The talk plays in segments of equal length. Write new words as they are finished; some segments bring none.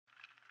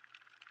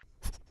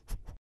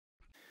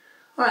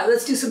All right,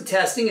 let's do some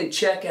testing and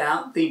check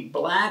out the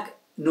black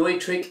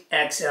Neutrik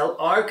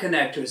XLR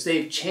connectors.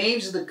 They've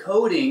changed the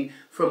coating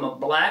from a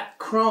black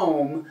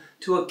chrome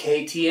to a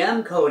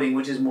KTM coating,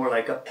 which is more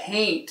like a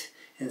paint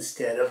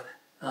instead of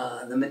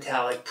the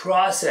metallic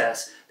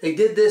process. They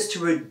did this to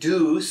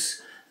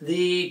reduce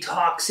the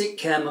toxic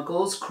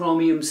chemicals,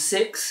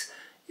 chromium-6,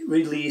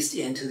 released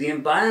into the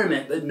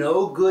environment, but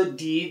no good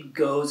deed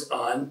goes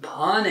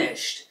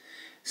unpunished.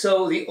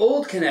 So the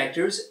old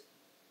connectors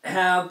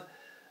have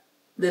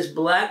this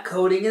black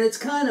coating, and it's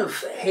kind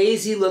of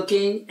hazy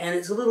looking, and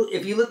it's a little,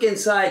 if you look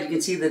inside, you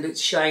can see that it's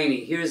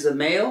shiny. Here's the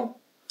male,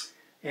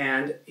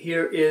 and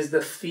here is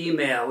the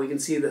female. We can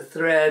see the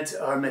threads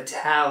are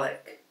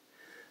metallic.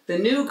 The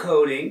new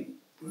coating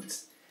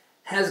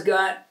has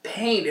got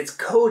paint. It's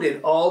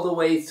coated all the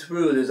way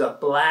through. There's a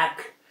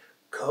black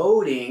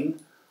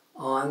coating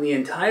on the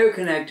entire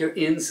connector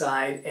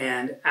inside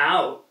and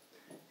out.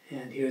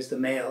 And here's the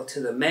male to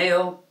the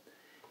male.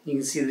 You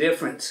can see the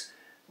difference.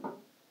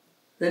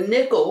 The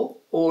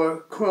nickel or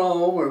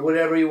chrome or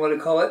whatever you want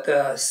to call it,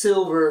 the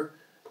silver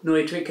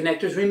Neutrik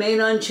connectors remain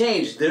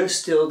unchanged. They're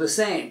still the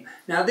same.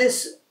 Now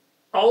this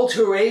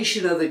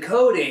alteration of the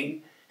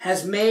coating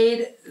has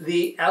made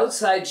the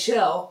outside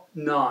shell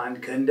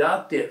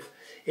non-conductive.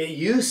 It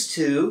used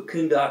to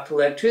conduct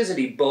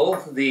electricity,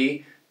 both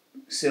the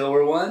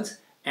silver ones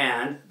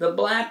and the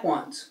black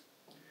ones.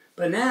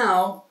 But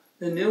now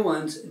the new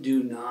ones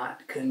do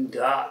not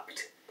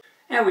conduct.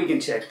 And we can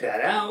check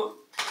that out.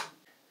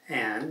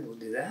 And we'll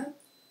do that.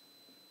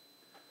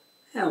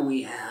 And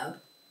we have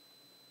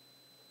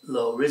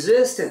low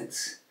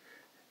resistance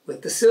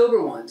with the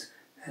silver ones.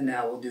 And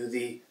now we'll do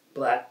the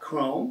black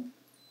chrome.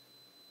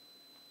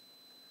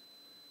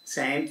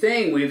 Same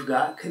thing, we've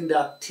got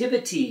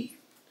conductivity.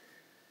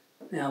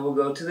 Now we'll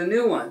go to the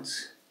new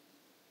ones.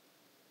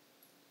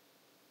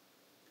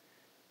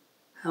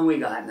 And we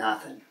got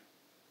nothing.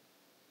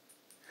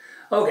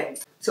 Okay,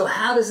 so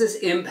how does this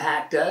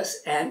impact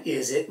us, and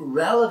is it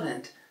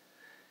relevant?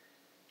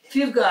 If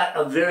you've got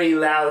a very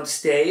loud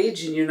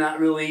stage and you're not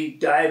really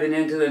diving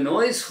into the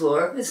noise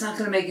floor, it's not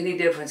going to make any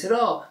difference at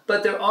all.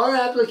 But there are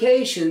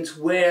applications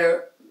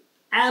where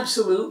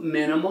absolute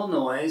minimal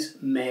noise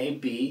may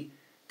be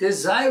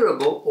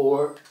desirable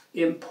or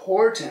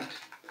important.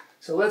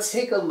 So let's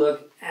take a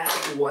look at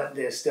what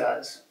this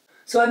does.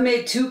 So I've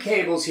made two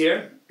cables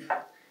here,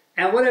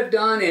 and what I've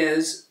done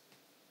is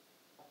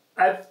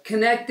I've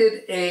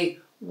connected a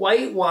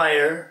white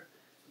wire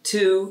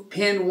to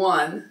pin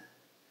 1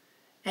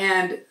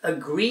 and a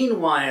green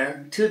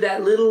wire to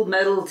that little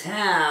metal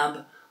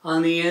tab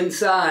on the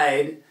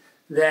inside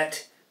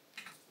that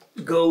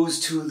goes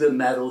to the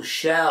metal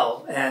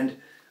shell and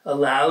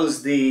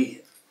allows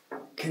the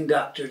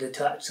conductor to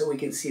touch. So we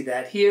can see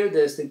that here.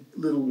 There's the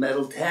little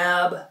metal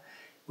tab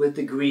with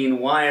the green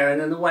wire, and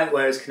then the white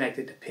wire is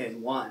connected to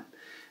pin 1.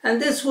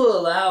 And this will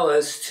allow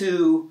us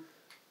to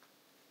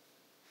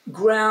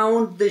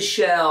ground the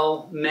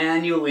shell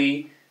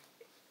manually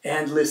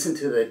and listen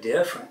to the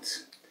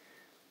difference.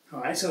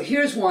 Alright, so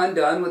here's one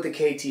done with the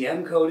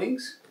KTM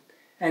coatings,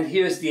 and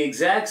here's the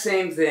exact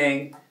same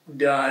thing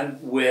done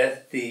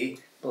with the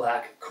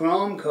black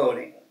chrome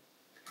coating.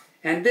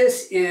 And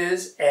this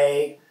is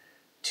a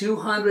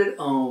 200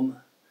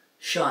 ohm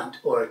shunt,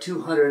 or a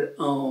 200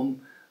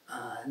 ohm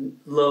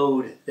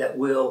load that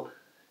will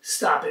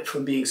stop it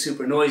from being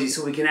super noisy,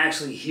 so we can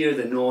actually hear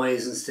the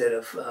noise instead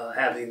of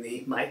having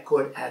the mic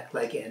cord act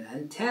like an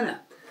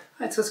antenna.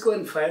 Alright, so let's go ahead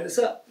and fire this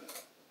up.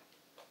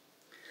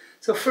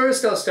 So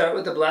first I'll start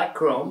with the black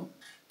chrome.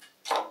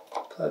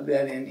 Plug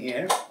that in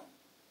here.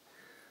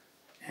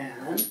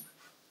 And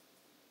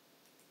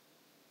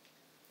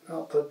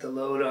I'll put the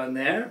load on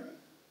there.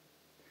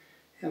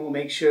 And we'll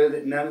make sure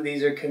that none of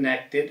these are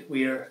connected.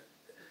 We are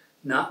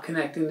not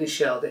connecting the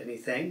shell to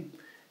anything.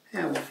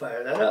 And we'll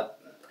fire that up.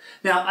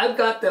 Now I've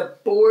got the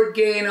board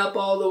gain up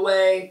all the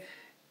way,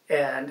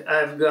 and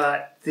I've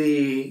got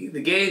the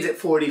gains at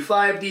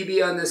 45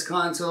 dB on this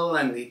console,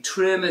 and the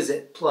trim is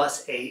at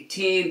plus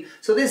 18.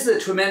 So this is a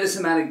tremendous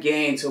amount of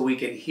gain so we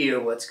can hear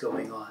what's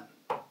going on.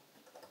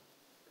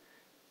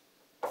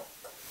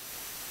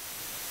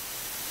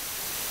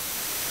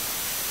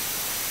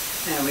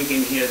 And we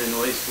can hear the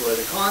noise for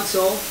the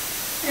console.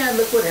 And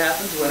look what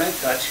happens when I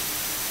touch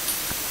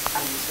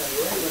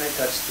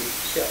the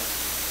shell.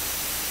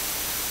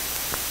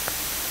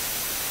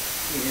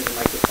 You can hear the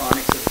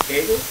microphonics of the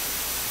cable.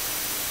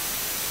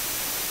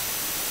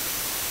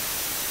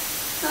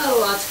 Not a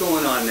lot's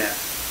going on there.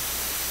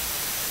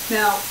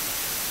 Now,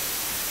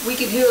 we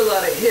can hear a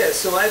lot of hiss,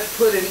 so I've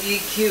put an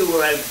EQ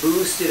where I've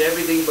boosted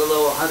everything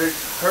below 100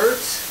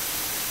 Hertz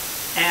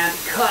and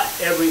cut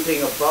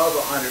everything above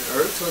 100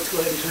 Hertz. So let's go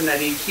ahead and turn that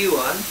EQ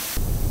on.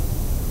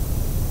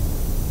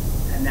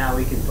 And now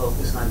we can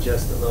focus on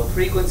just the low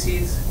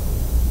frequencies.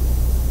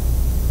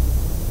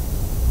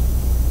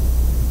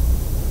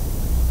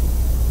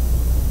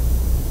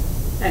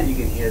 And you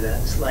can hear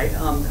that slight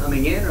hum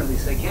coming in, or at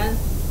least I can.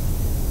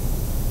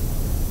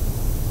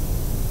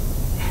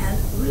 And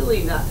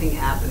really nothing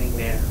happening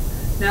there.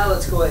 Now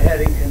let's go ahead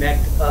and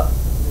connect up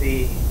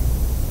the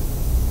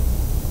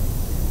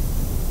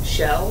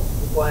shell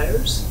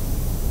wires.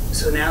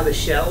 So now the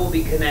shell will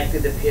be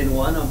connected to pin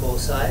 1 on both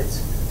sides,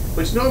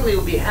 which normally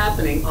will be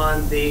happening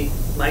on the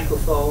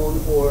microphone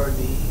or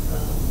the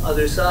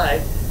other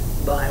side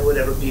by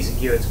whatever piece of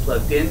gear it's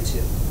plugged into.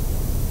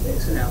 Okay,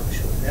 so now we're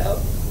shorted out.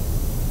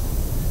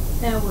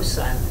 And we're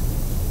silent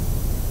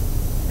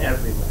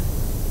everywhere.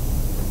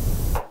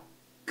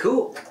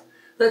 Cool.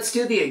 Let's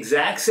do the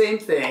exact same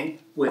thing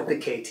with the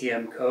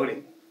KTM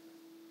coating.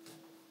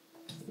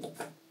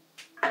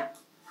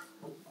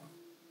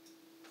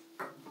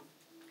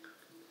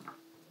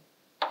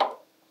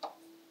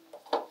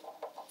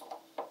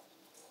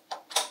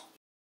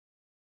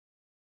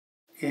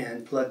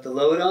 And plug the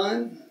load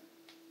on.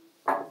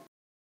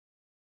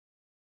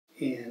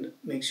 And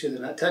make sure they're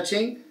not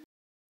touching.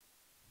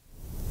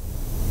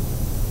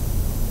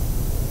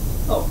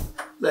 Oh,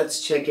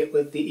 let's check it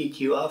with the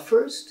EQ off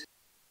first.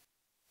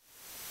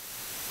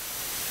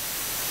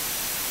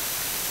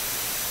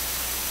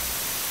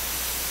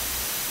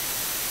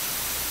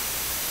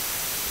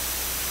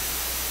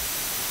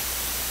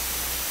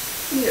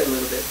 We get a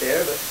little bit there,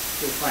 but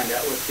we'll find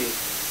out with the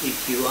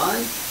EQ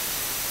on.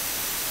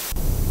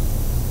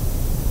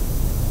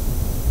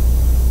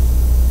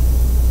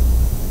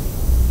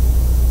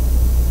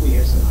 We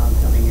hear some hum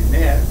coming in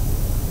there.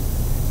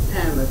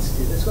 And let's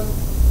do this one.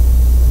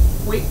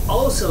 We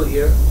also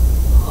hear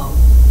hum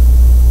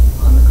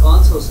on the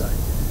console side.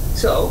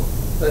 So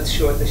let's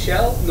short the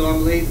shell.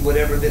 Normally,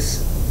 whatever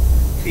this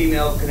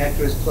female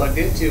connector is plugged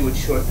into would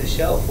short the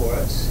shell for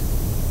us.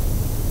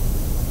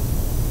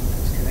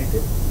 It's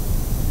connected.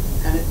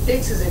 And it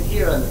fixes it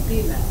here on the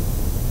female.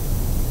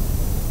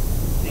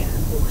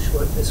 And we'll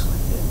short this one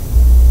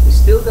in. We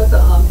still got the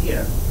hum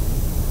here.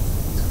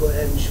 Let's go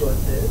ahead and short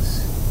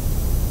this.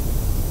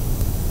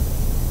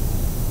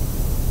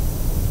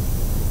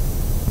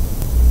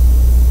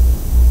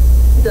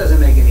 It doesn't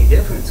make any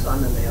difference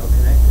on the male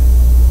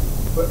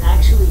connector. We're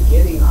actually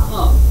getting a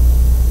hum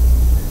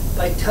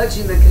by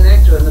touching the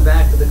connector on the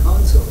back of the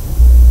console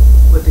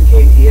with the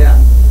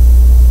KTM.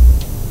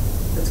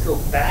 Let's go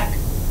back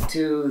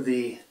to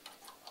the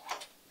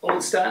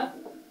old style.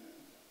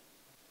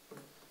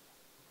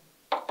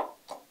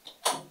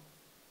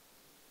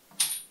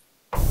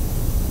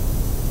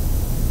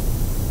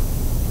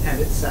 And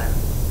it's silent.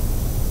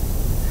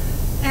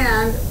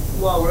 And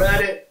while we're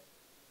at it,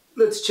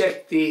 let's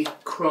check the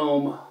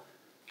chrome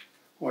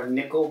or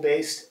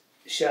nickel-based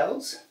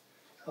shells.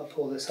 I'll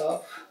pull this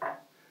off.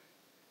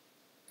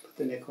 Put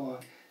the nickel on.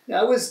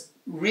 Now, I was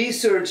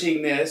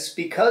researching this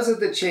because of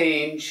the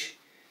change,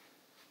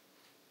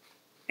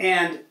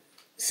 and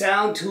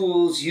Sound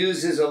Tools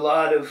uses a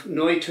lot of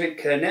Neutrik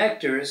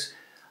connectors.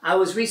 I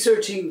was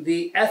researching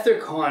the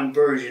etherCON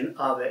version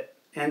of it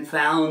and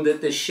found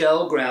that the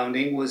shell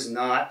grounding was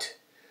not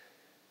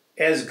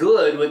as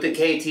good with the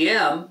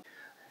KTM.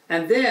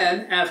 And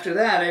then after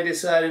that I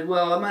decided,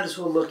 well, I might as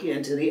well look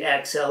into the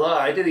XLR.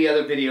 I did the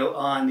other video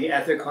on the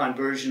etherCON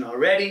version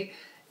already,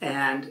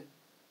 and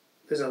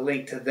there's a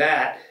link to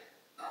that.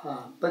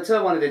 But so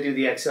I wanted to do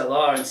the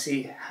XLR and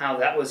see how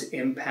that was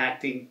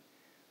impacting.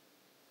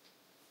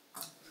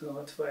 So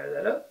let's fire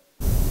that up.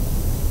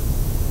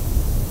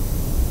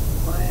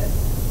 Quiet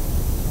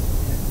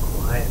and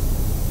quiet.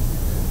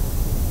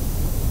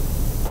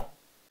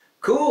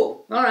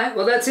 Cool. All right,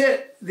 well, that's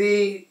it.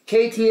 The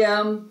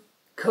KTM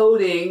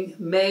coating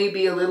may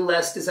be a little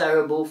less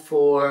desirable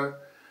for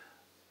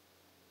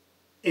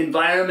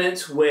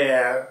environments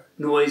where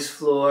noise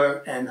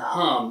floor and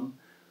hum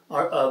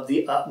are of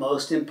the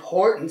utmost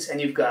importance and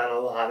you've got a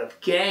lot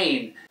of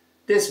gain.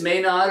 This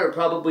may not or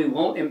probably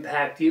won't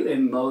impact you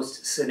in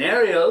most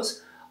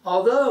scenarios,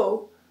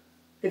 although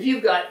if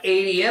you've got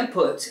 80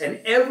 inputs and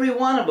every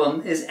one of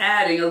them is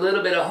adding a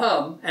little bit of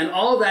hum, and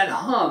all that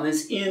hum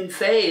is in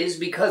phase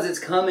because it's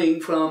coming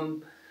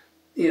from,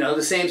 you know,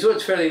 the same sort,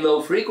 it's fairly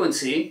low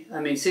frequency. I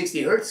mean,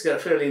 60 hertz has got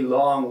a fairly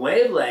long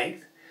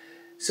wavelength,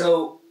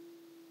 so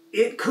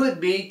it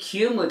could be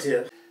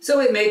cumulative. So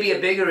it may be a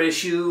bigger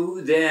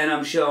issue than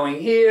I'm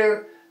showing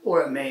here,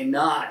 or it may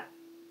not.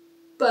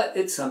 But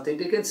it's something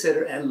to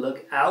consider and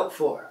look out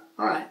for.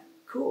 All right,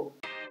 cool.